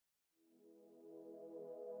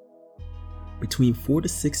between 4 to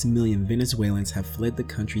 6 million Venezuelans have fled the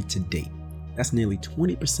country to date. That's nearly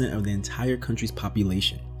 20% of the entire country's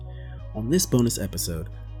population. On this bonus episode,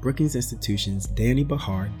 Brookings Institution's Danny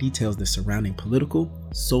Bahar details the surrounding political,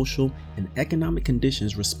 social, and economic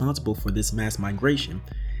conditions responsible for this mass migration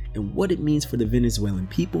and what it means for the Venezuelan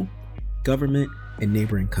people, government, and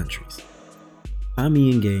neighboring countries. I'm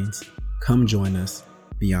Ian Gaines. Come join us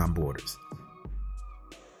beyond borders.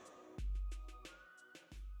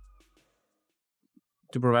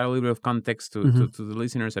 To provide a little bit of context to the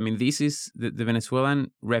listeners, I mean, this is the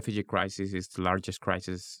Venezuelan refugee crisis is the largest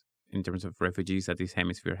crisis in terms of refugees that this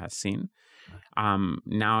hemisphere has seen.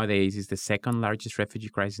 Nowadays, it's the second largest refugee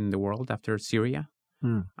crisis in the world after Syria.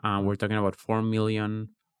 We're talking about 4 million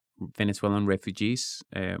Venezuelan refugees,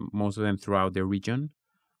 most of them throughout the region.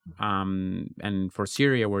 And for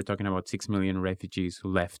Syria, we're talking about 6 million refugees who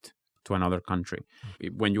left to another country.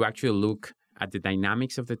 When you actually look at the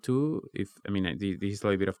dynamics of the two, this is a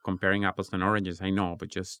little bit of comparing apples and oranges, I know, but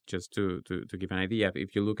just to give an idea,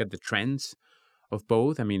 if you look at the trends of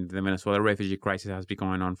both, I mean, the Venezuela refugee crisis has been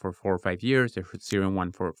going on for 4 or 5 years, the Syrian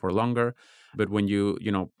one for longer. But when you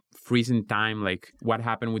freeze in time, like what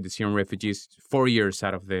happened with the Syrian refugees 4 years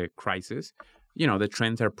out of the crisis, the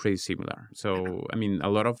trends are pretty similar. So, I mean, a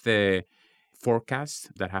lot of the forecasts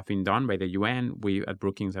that have been done by the UN, we at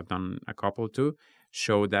Brookings have done a couple too,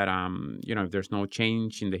 show that, if there's no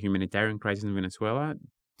change in the humanitarian crisis in Venezuela,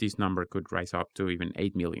 this number could rise up to even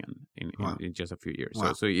 8 million in just a few years.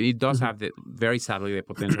 Wow. So it does have very sadly the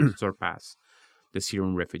potential to surpass the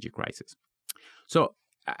Syrian refugee crisis. So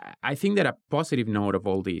I think that a positive note of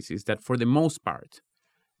all this is that for the most part,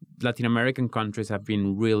 Latin American countries have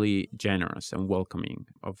been really generous and welcoming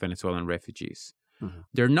of Venezuelan refugees.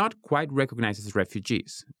 They're not quite recognized as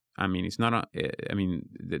refugees. I mean, it's not.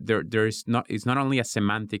 There is not. It's not only a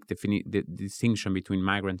semantic distinction between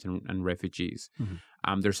migrants and refugees.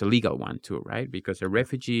 There's a legal one too, right? Because a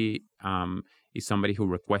refugee is somebody who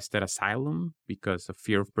requested asylum because of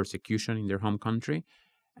fear of persecution in their home country,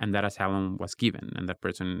 and that asylum was given, and that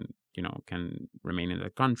person, can remain in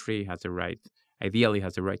the country, ideally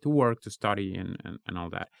has the right to work, to study, and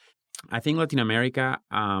all that. I think Latin America,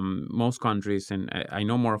 most countries, and I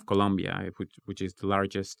know more of Colombia, which is the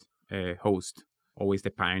largest host, always the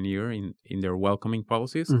pioneer in their welcoming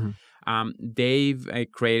policies. They've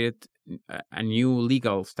created a new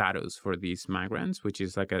legal status for these migrants, which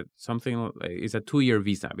is like it's a 2-year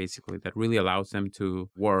visa, basically, that really allows them to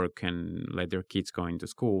work and let their kids go into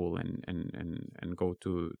school and go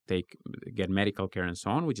to get medical care and so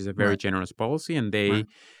on, which is a very generous policy. And they,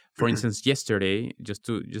 for instance, yesterday, just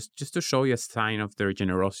to show you a sign of their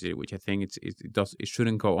generosity, which I think it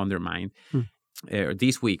shouldn't go undermined.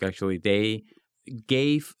 This week, actually, they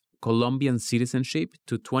gave Colombian citizenship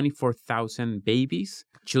to 24,000 babies,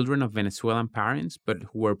 children of Venezuelan parents, but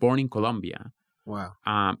who were born in Colombia. Wow.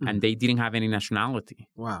 And they didn't have any nationality.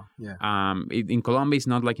 Wow. Yeah. In Colombia, it's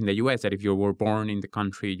not like in the U.S. that if you were born in the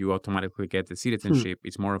country, you automatically get the citizenship.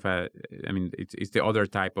 It's more of it's the other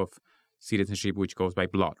type of citizenship which goes by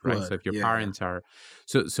blood, right? So if your parents are...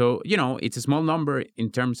 So it's a small number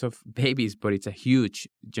in terms of babies, but it's a huge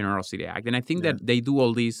generosity act. And I think that they do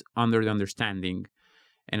all this under the understanding,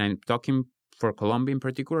 and I'm talking for Colombia in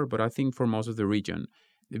particular, but I think for most of the region.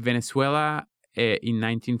 Venezuela, in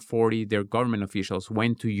 1940, their government officials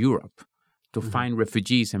went to Europe to find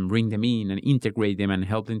refugees and bring them in and integrate them and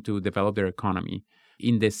help them to develop their economy.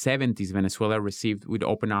 In the 70s, Venezuela received with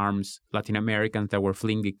open arms Latin Americans that were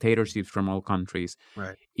fleeing dictatorships from all countries.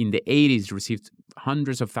 Right. In the 80s, received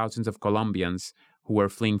hundreds of thousands of Colombians who were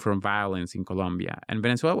fleeing from violence in Colombia. And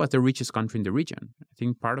Venezuela was the richest country in the region. I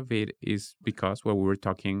think part of it is because what we were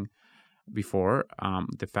talking before,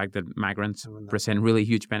 the fact that migrants present really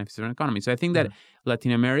huge benefits to the economy. So I think that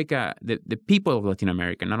Latin America, the people of Latin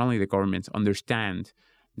America, not only the governments, understand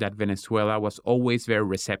that Venezuela was always very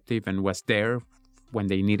receptive and was there when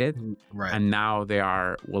they needed, and now they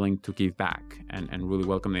are willing to give back and really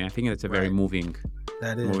welcome them. I think that's a very moving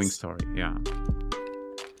story. Yeah.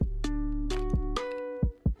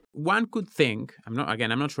 One could think, I'm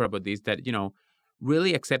not sure about this, that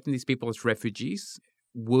really accepting these people as refugees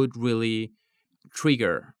would really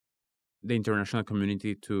trigger the international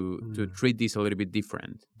community to treat this a little bit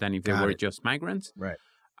different than if they were just migrants. Right.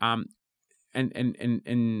 And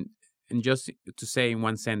just to say in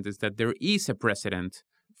one sentence that there is a precedent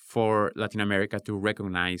for Latin America to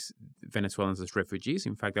recognize Venezuelans as refugees.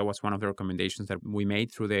 In fact, that was one of the recommendations that we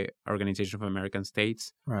made through the Organization of American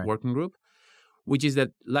States working group, which is that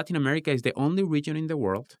Latin America is the only region in the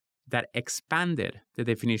world that expanded the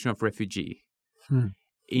definition of refugee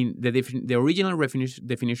in the original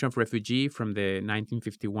definition of refugee from the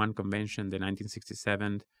 1951 convention, the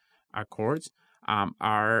 1967 accords,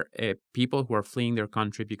 are people who are fleeing their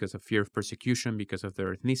country because of fear of persecution, because of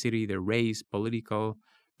their ethnicity, their race, political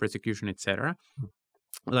persecution, etc.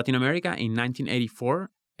 Latin America in 1984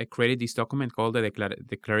 created this document called the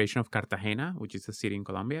Declaration of Cartagena, which is a city in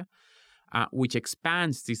Colombia, which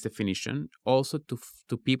expands this definition also to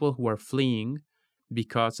people who are fleeing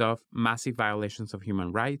because of massive violations of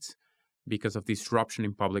human rights, because of disruption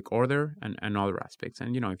in public order and other aspects.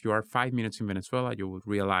 And, if you are 5 minutes in Venezuela, you will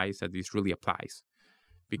realize that this really applies,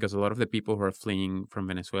 because a lot of the people who are fleeing from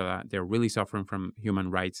Venezuela, they're really suffering from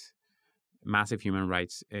human rights, massive human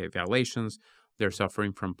rights violations. They're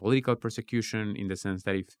suffering from political persecution in the sense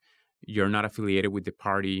that if you're not affiliated with the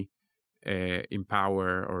party in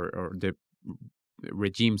power or the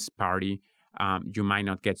regime's party, you might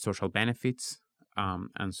not get social benefits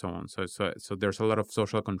and so on. So there's a lot of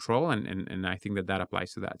social control, and I think that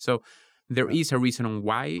applies to that. So there is a reason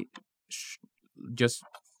why, just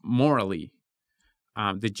morally,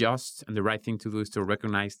 the just and the right thing to do is to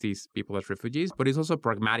recognize these people as refugees, but it's also a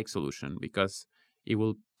pragmatic solution because it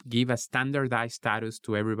will give a standardized status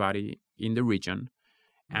to everybody in the region,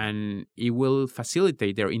 and it will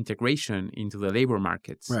facilitate their integration into the labor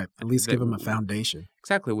markets. Right. At least give them a foundation.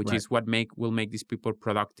 Exactly, which is what will make these people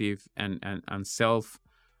productive and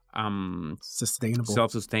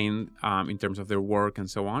self-sustained in terms of their work and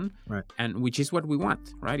so on. Right. And which is what we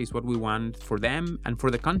want, right? It's what we want for them and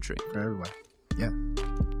for the country. For everyone. Yeah.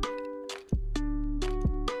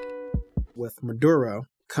 With Maduro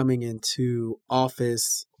coming into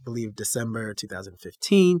office, I believe December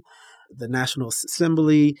 2015, the National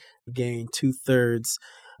Assembly gained 2/3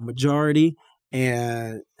 majority,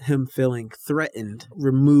 and him feeling threatened,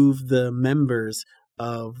 removed the members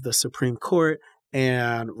of the Supreme Court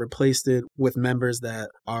and replaced it with members that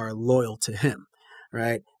are loyal to him,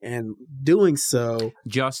 right? And doing so...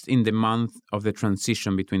 just in the month of the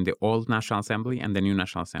transition between the old National Assembly and the new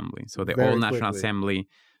National Assembly. So the old National Assembly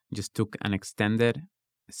just took an extended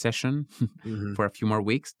session for a few more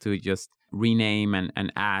weeks to just rename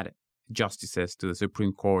and add justices to the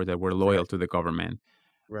Supreme Court that were loyal to the government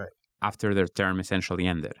after their term essentially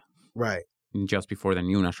ended. Right. Just before the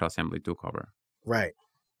new National Assembly took over. Right.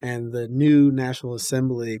 And the new National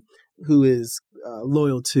Assembly, who is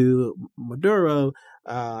loyal to Maduro,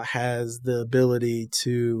 has the ability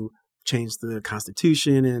to change the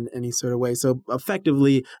Constitution in any sort of way. So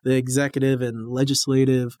effectively, the executive and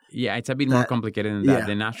legislative... Yeah, it's a bit more complicated than that. Yeah.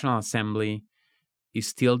 The National Assembly is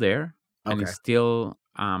still there and it still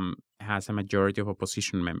has a majority of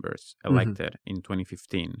opposition members elected in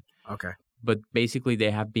 2015. Okay. But basically, they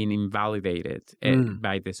have been invalidated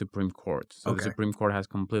by the Supreme Court. So the Supreme Court has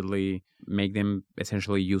completely made them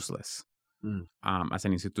essentially useless as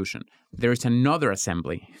an institution. There is another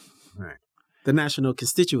assembly. Right. The National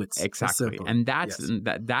Constituents. Exactly. And that's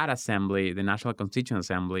that assembly, the National Constituent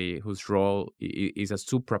Assembly, whose role is a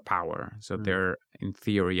suprapower. So they're, in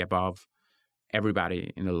theory, above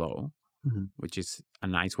everybody in the law, which is a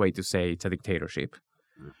nice way to say it's a dictatorship.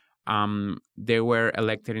 They were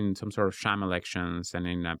elected in some sort of sham elections and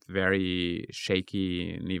in a very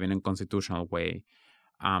shaky and even unconstitutional way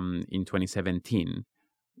in 2017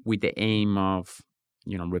 with the aim of,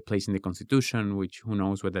 replacing the Constitution, which who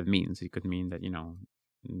knows what that means. It could mean that,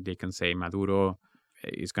 they can say Maduro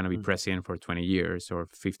is going to be president for 20 years or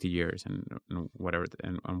 50 years and whatever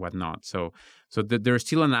and whatnot. So there's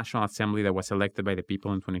still a National Assembly that was elected by the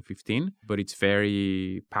people in 2015, but it's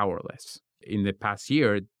very powerless. In the past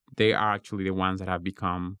year, they are actually the ones that have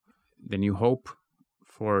become the new hope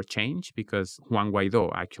for change because Juan Guaido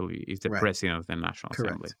actually is the president of the National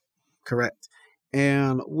Assembly. Correct.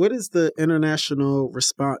 And what is the international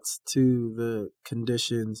response to the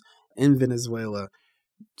conditions in Venezuela?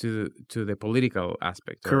 To the political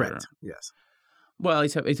aspect. Correct. Yes. Well,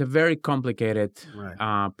 it's a very complicated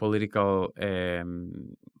political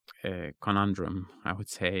conundrum, I would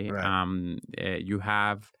say. Right. You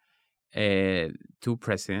have two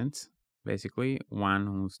presidents, basically. One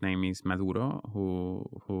whose name is Maduro,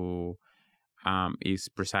 who is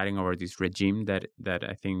presiding over this regime that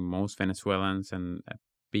I think most Venezuelans and a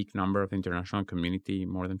big number of the international community,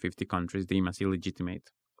 more than 50 countries, deem as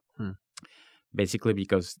illegitimate. Basically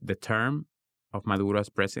because the term of Maduro as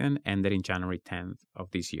president ended in January 10th of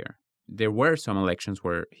this year. There were some elections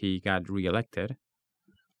where he got reelected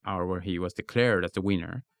or where he was declared as the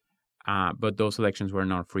winner, but those elections were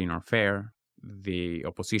not free nor fair. The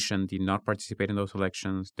opposition did not participate in those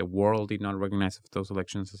elections. The world did not recognize those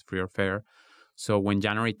elections as free or fair. So when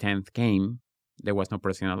January 10th came, there was no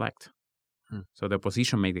president-elect. So the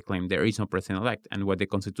opposition made the claim there is no president-elect. And what the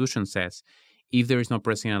Constitution says, if there is no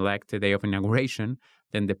president-elect the day of inauguration,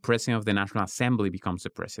 then the president of the National Assembly becomes the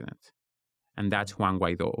president. And that's Juan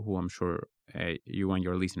Guaido, who I'm sure you and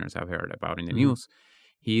your listeners have heard about in the news.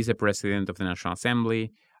 He is the president of the National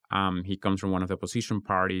Assembly. He comes from one of the opposition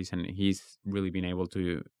parties, and he's really been able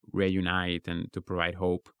to reunite and to provide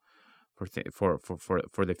hope for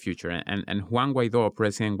the future. And Juan Guaido,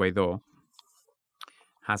 President Guaido,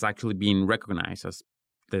 has actually been recognized as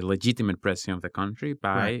the legitimate president of the country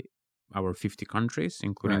by our 50 countries,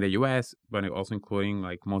 including the U.S., but also including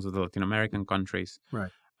like most of the Latin American countries,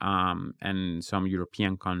 and some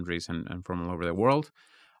European countries and from all over the world.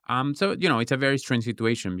 So, it's a very strange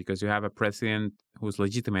situation because you have a president who's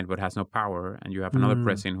legitimate but has no power, and you have another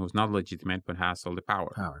president who's not legitimate but has all the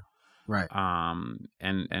power. Right.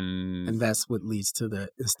 And that's what leads to the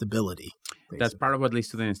instability. Basically. That's part of what leads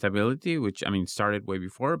to the instability, which, started way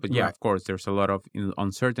before. But of course, there's a lot of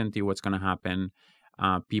uncertainty what's going to happen.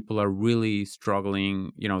 People are really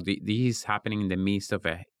struggling. This is happening in the midst of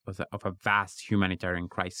a vast humanitarian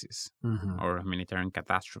crisis or humanitarian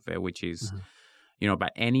catastrophe, which is, by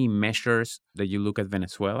any measures that you look at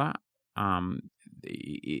Venezuela,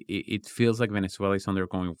 it feels like Venezuela is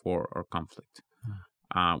undergoing war or conflict,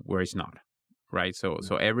 where it's not, right? So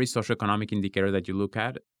every socioeconomic indicator that you look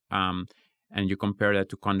at, and you compare that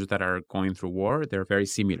to countries that are going through war, they're very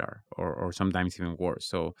similar or sometimes even worse.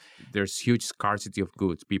 So there's huge scarcity of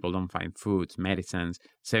goods. People don't find food, medicines.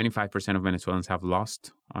 75% of Venezuelans have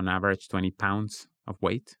lost, on average, 20 pounds of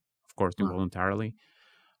weight, of course, involuntarily.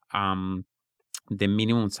 The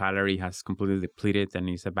minimum salary has completely depleted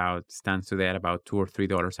and stands today at about $2 or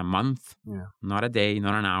 $3 a month. Yeah. Not a day,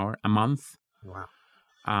 not an hour, a month. Wow.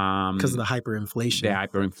 Because of the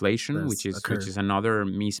hyperinflation. which is another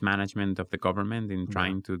mismanagement of the government in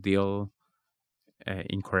trying to deal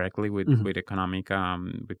incorrectly with economic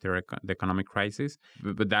the economic crisis.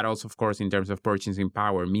 But that also, of course, in terms of purchasing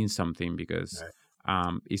power, means something because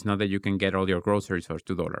it's not that you can get all your groceries for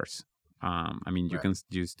 $2.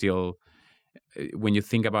 You still. When you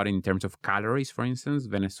think about it in terms of calories, for instance,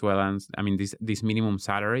 Venezuelans, this minimum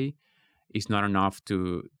salary is not enough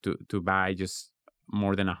to buy just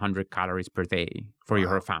more than 100 calories per day for your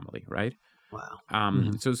whole family, right? Wow.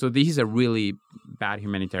 So this is a really bad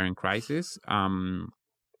humanitarian crisis under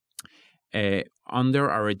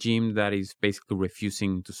a regime that is basically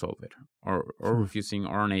refusing to solve it or refusing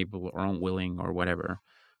or unable or unwilling or whatever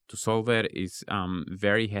to solve it, is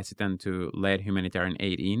very hesitant to let humanitarian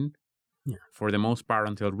aid in. Yeah. For the most part,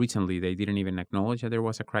 until recently, they didn't even acknowledge that there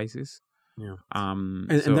was a crisis. Yeah.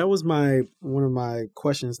 And that was one of my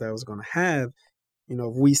questions that I was going to have.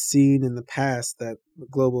 Have we seen in the past that the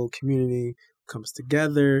global community comes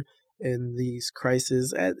together in these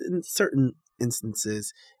crises in certain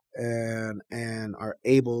instances and are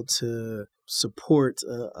able to support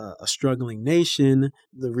a struggling nation?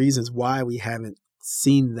 The reasons why we haven't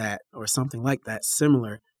seen that or something like that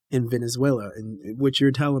similar in Venezuela. And what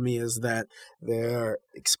you're telling me is that they're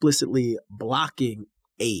explicitly blocking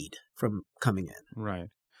aid from coming in. Right.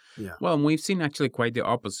 Yeah. Well, we've seen actually quite the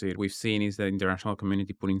opposite. We've seen is the international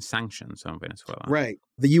community putting sanctions on Venezuela. Right.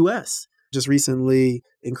 The U.S. just recently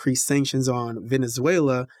increased sanctions on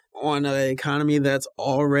Venezuela on an economy that's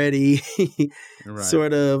already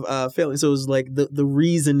sort of failing. So it's like the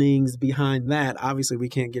reasonings behind that. Obviously, we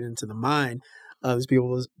can't get into the mind of these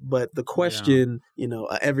people, but the question, an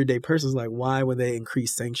everyday person is like, why would they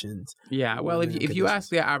increase sanctions? Yeah, well, if you ask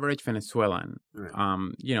the average Venezuelan,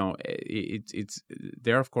 it's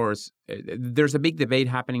there. Of course, there's a big debate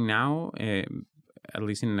happening now, at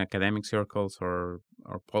least in academic circles or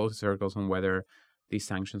policy circles, on whether these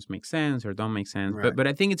sanctions make sense or don't make sense. Right. But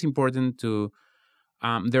I think it's important to.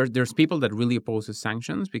 There's people that really oppose the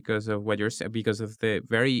sanctions because of what you're saying, because of the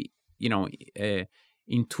very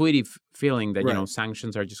intuitive feeling that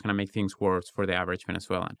sanctions are just going to make things worse for the average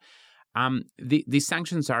Venezuelan. These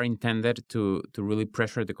sanctions are intended to really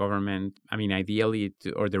pressure the government. Ideally,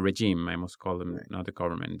 or the regime. I must call them not the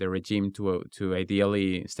government. The regime to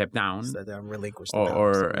ideally step down, relinquish,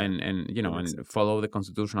 and follow the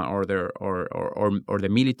constitutional order, or the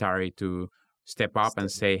military to step up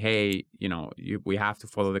and say, hey, we have to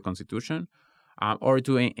follow the constitution, or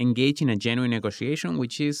to engage in a genuine negotiation,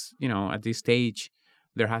 which is, at this stage.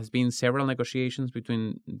 There has been several negotiations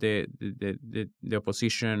between the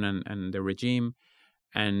opposition and the regime,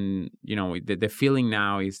 and the feeling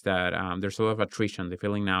now is that there's a lot of attrition. The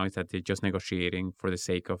feeling now is that they're just negotiating for the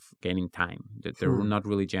sake of gaining time. That they're not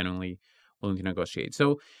really genuinely willing to negotiate.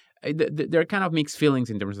 So there are kind of mixed feelings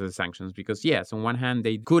in terms of the sanctions because yes, on one hand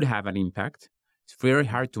they could have an impact, It's very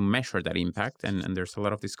hard to measure that impact, and there's a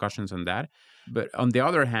lot of discussions on that. But on the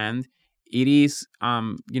other hand, it is,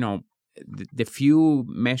 the few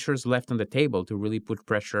measures left on the table to really put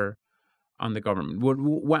pressure on the government.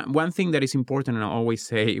 One thing that is important, and I always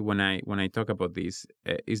say when I talk about this,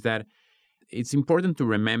 is that it's important to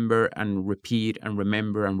remember and repeat and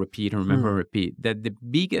remember and repeat and remember and repeat that the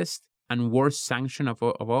biggest and worst sanction of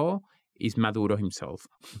all is Maduro himself.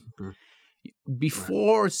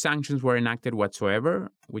 Before sanctions were enacted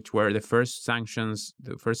whatsoever, which were the first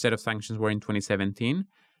set of sanctions were in 2017,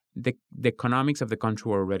 the economics of the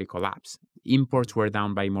country were already collapsed. Imports were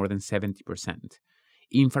down by more than 70%.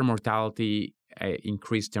 Infant mortality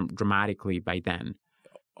increased dramatically by then.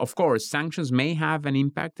 Of course, sanctions may have a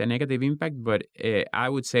negative impact, but I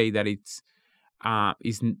would say that it's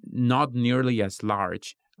is not nearly as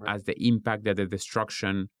large as the impact that the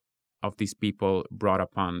destruction of these people brought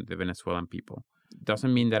upon the Venezuelan people.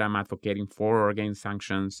 Doesn't mean that I'm advocating for or against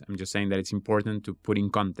sanctions. I'm just saying that it's important to put in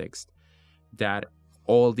context that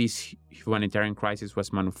all this humanitarian crisis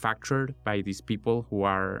was manufactured by these people who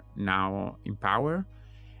are now in power.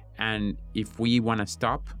 And if we want to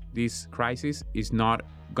stop this crisis, it's not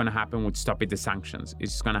going to happen with stopping the sanctions.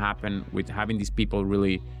 It's going to happen with having these people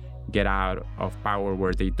really get out of power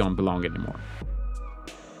where they don't belong anymore.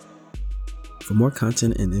 For more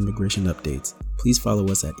content and immigration updates, please follow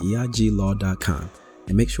us at EIGlaw.com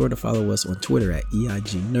and make sure to follow us on Twitter at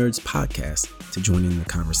EIG Nerds Podcast to join in the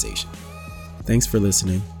conversation. Thanks for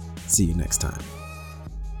listening. See you next time.